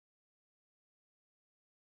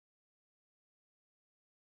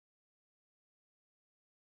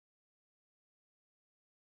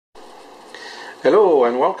Hello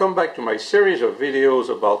and welcome back to my series of videos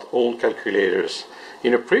about old calculators.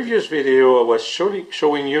 In a previous video I was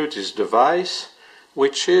showing you this device,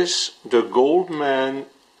 which is the GOLDMAN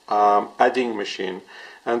adding machine,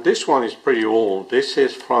 and this one is pretty old. This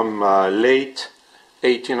is from late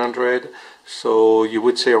 1800, so you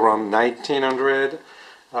would say around 1900,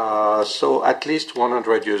 so at least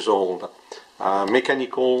 100 years old.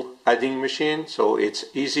 Mechanical adding machine, so it's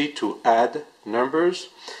easy to add numbers,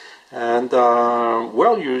 and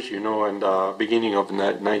well used, you know, in the beginning of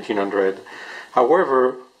 1900.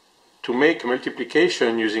 However, to make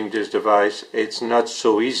multiplication using this device, it's not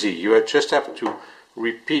so easy. You just have to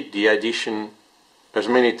repeat the addition as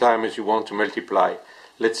many times as you want to multiply.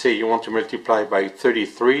 Let's say you want to multiply by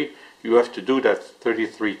 33, you have to do that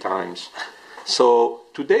 33 times. So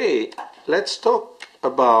today, let's talk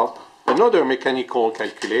about another mechanical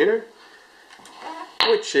calculator,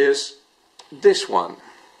 which is this one.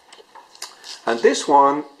 And this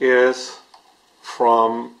one is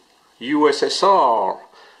from USSR,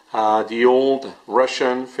 the old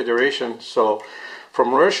Russian Federation, so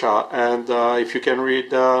from Russia. And if you can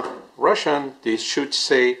read Russian, this should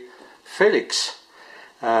say Felix.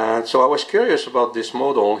 And so I was curious about this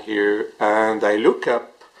model here, and I look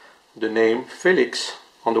up the name Felix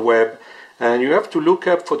on the web, and you have to look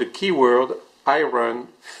up for the keyword Iron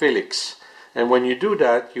Felix. And when you do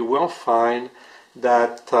that, you will find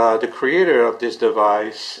that the creator of this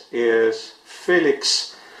device is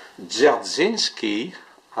Felix Dzerzhinsky.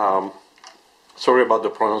 Sorry about the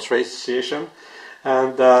pronunciation.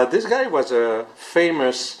 And this guy was a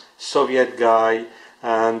famous Soviet guy,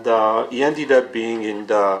 and he ended up being in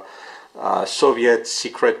the Soviet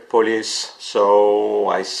secret police. So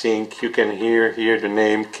I think you can hear here the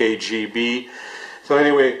name KGB. So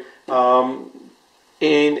anyway,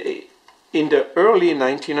 in the early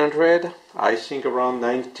 1900s, I think around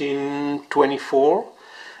 1924,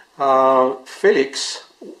 Felix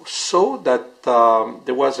saw that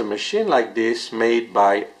there was a machine like this made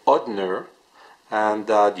by Odner and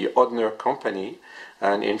the Odner company.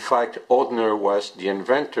 And in fact, Odner was the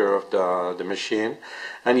inventor of the machine.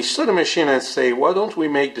 And he saw the machine and said, why don't we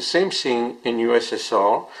make the same thing in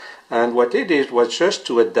USSR? And what they did was just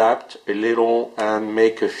to adapt a little and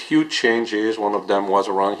make a few changes. One of them was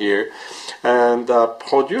around here, and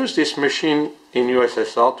produce this machine in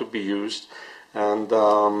USSR to be used. And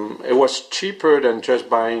it was cheaper than just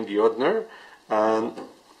buying the Odner, and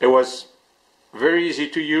it was very easy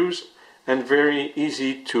to use and very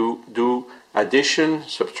easy to do addition,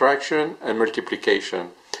 subtraction, and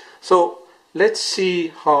multiplication. So let's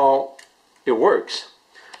see how it works.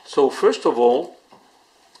 So first of all,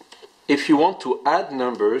 if you want to add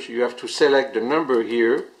numbers, you have to select the number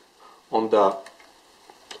here on the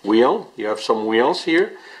wheel. You have some wheels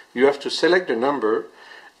here. You have to select the number,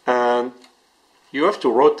 and you have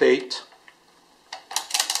to rotate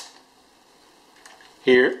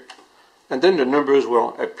here, and then the numbers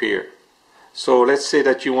will appear. So let's say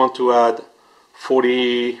that you want to add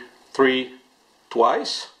 43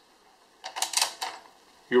 twice.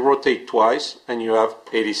 You rotate twice, and you have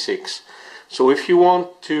 86. So if you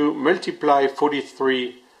want to multiply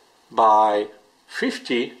 43 by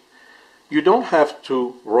 50, you don't have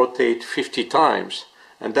to rotate 50 times.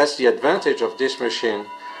 And that's the advantage of this machine.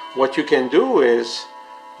 What you can do is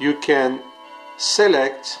you can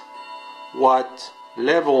select what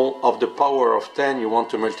level of the power of 10 you want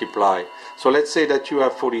to multiply. So let's say that you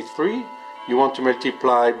have 43, you want to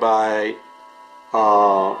multiply by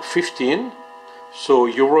 15, so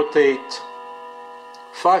you rotate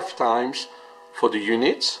 5 times for the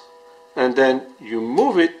units, and then you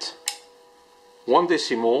move it 1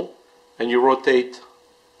 decimal and you rotate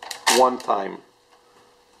 1 time.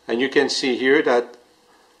 And you can see here that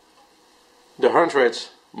the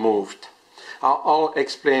hundreds moved. I'll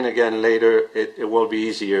explain again later, it will be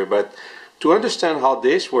easier, but to understand how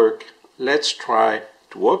this works, let's try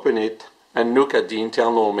to open it and look at the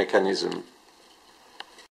internal mechanism.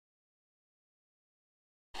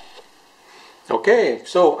 Okay,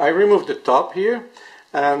 so I removed the top here,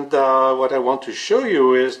 and what I want to show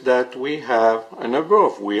you is that we have a number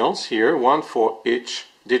of wheels here, one for each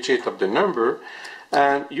digit of the number,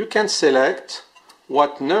 and you can select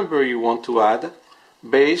what number you want to add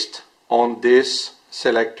based on this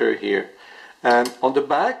selector here. And on the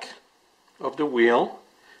back of the wheel,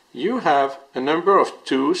 you have a number of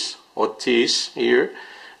twos or T's here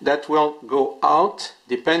that will go out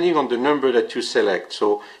depending on the number that you select.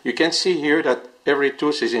 So you can see here that every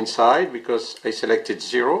tooth is inside because I selected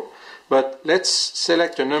 0, but let's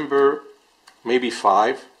select a number, maybe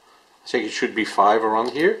 5. I think it should be 5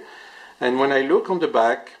 around here. And when I look on the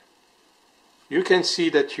back, you can see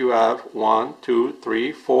that you have 1, 2,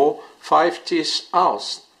 3, 4, 5 teeth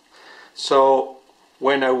out. So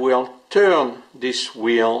when I will turn this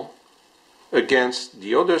wheel against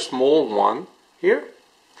the other small one here,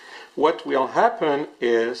 what will happen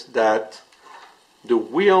is that the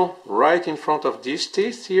wheel right in front of this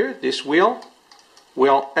teeth here, this wheel,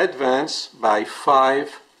 will advance by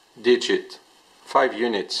 5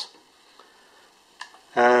 units.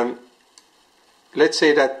 And let's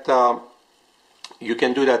say that you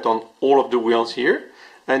can do that on all of the wheels here.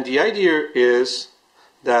 And the idea is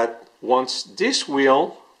that once this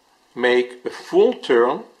wheel make a full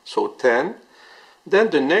turn, so 10,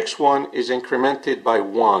 then the next one is incremented by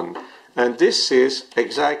 1. And this is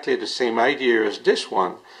exactly the same idea as this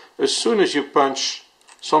one. As soon as you punch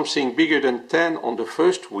something bigger than 10 on the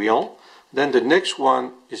first wheel, then the next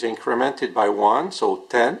one is incremented by 1, so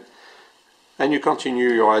 10, and you continue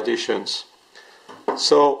your additions.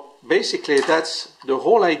 So basically that's the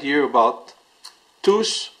whole idea about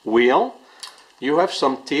tooth wheel. You have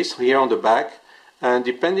some teeth here on the back, and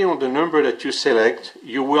depending on the number that you select,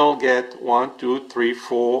 you will get 1, 2, 3,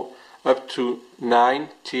 4, up to 9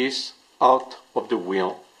 teeth out of the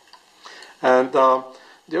wheel. And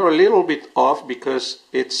they're a little bit off because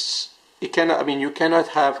you cannot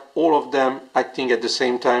have all of them acting at the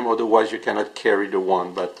same time, otherwise you cannot carry the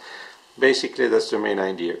one. But basically that's the main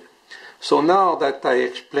idea. So now that I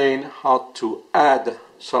explained how to add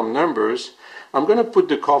some numbers, I'm going to put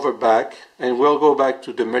the cover back and we'll go back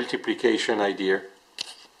to the multiplication idea.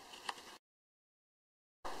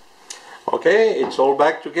 Okay, it's all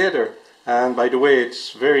back together. And by the way,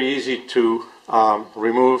 it's very easy to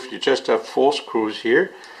remove. You just have 4 screws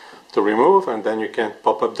here to remove, and then you can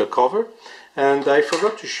pop up the cover. And I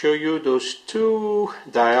forgot to show you those 2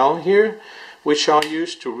 dials here, which are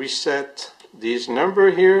used to reset this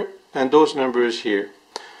number here and those numbers here.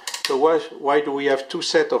 So why do we have 2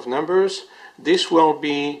 sets of numbers? This will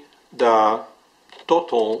be the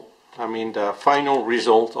total, the final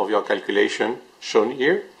result of your calculation shown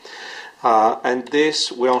here. And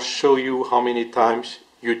this will show you how many times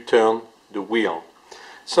you turn the wheel.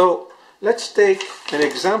 So let's take an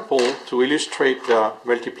example to illustrate the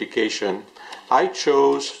multiplication. I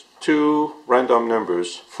chose 2 random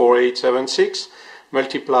numbers, 4876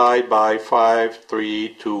 multiplied by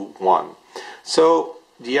 5321. So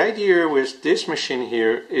the idea with this machine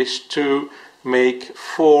here is to make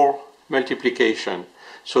 4 multiplication.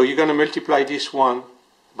 So you're going to multiply this one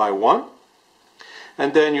by 1.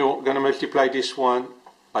 And then you're going to multiply this one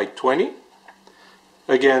by 20,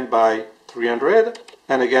 again by 300,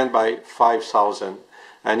 and again by 5,000.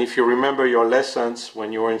 And if you remember your lessons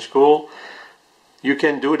when you were in school, you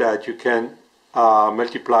can do that. You can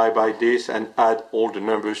multiply by this and add all the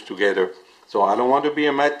numbers together. So I don't want to be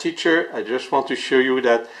a math teacher. I just want to show you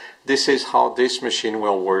that this is how this machine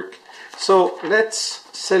will work. So let's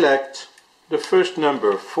select the first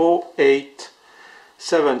number,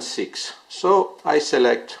 4876. So I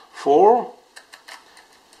select 4,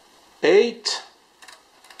 8,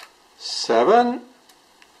 7,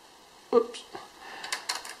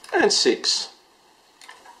 and 6.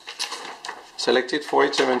 Selected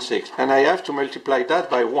 4876, and I have to multiply that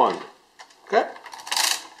by 1. Okay?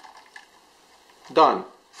 Done.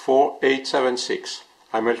 4876.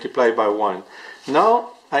 I multiply by 1.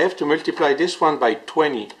 Now I have to multiply this one by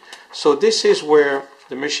 20. So this is where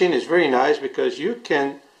the machine is very nice, because you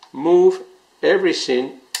can move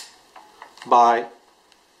everything by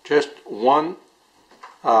just one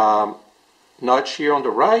notch here on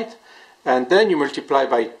the right, and then you multiply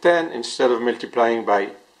by 10 instead of multiplying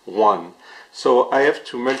by 1. So I have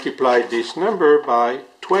to multiply this number by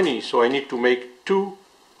 20, so I need to make 2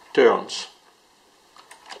 turns.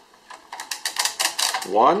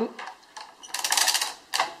 1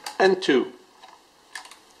 and 2.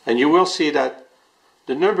 And you will see that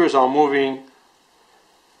the numbers are moving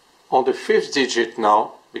on the 5th digit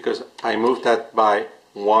now, because I moved that by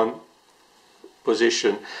 1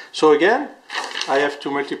 position. So again, I have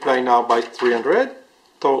to multiply now by 300.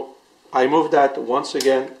 So I move that once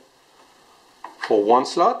again for 1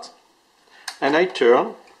 slot, and I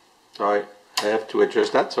turn. Sorry, I have to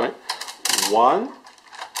adjust that. Sorry, 1,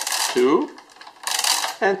 2,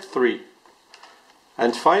 and 3.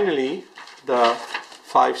 And finally, the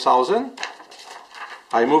 5,000.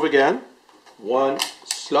 I move again, 1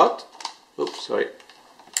 slot. Oops, sorry,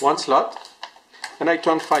 1 slot, and I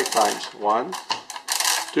turn 5 times. 1,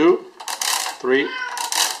 2, 3,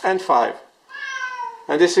 and 5.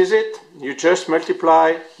 And this is it. You just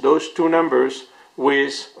multiply those 2 numbers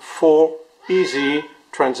with 4 easy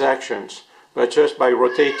transactions, but just by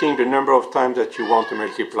rotating the number of times that you want to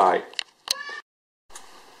multiply.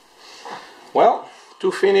 Well,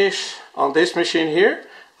 to finish on this machine here,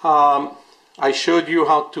 I showed you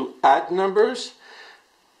how to add numbers,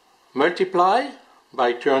 multiply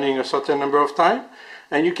by turning a certain number of times,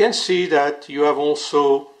 and you can see that you have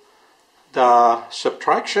also the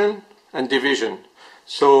subtraction and division.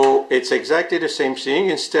 So it's exactly the same thing.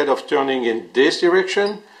 Instead of turning in this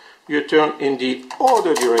direction, you turn in the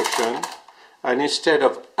other direction, and instead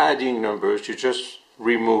of adding numbers, you just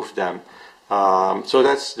remove them. So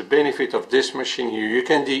that's the benefit of this machine here. You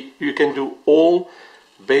can do all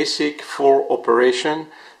basic 4 operation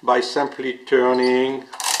by simply turning,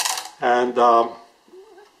 and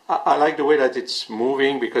I like the way that it's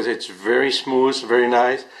moving because it's very smooth, very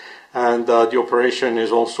nice, and the operation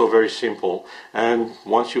is also very simple. And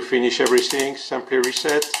once you finish everything, simply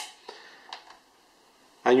reset,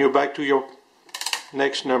 and you're back to your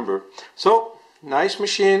next number. So nice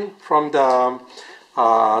machine from the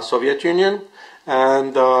Soviet Union,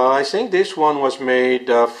 and I think this one was made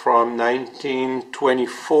from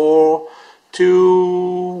 1924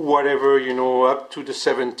 to whatever, you know, up to the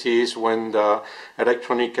 70s when the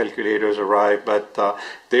electronic calculators arrived. But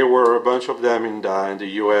there were a bunch of them in the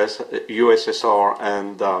USSR,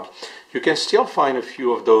 and you can still find a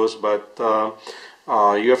few of those, but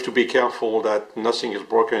you have to be careful that nothing is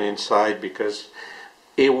broken inside, because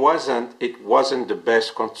it wasn't the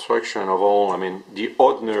best construction of all. I mean, the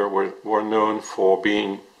Ordner were known for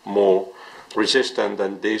being more resistant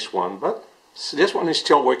than this one, but this one is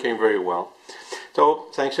still working very well. So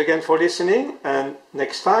thanks again for listening, and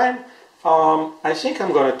next time I think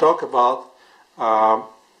I'm going to talk about a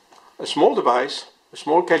small device, a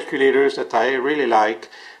small calculators that I really like.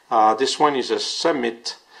 This one is a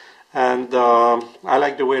Summit, and I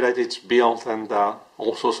like the way that it's built, and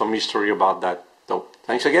also some history about that. So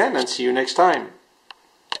thanks again, and see you next time.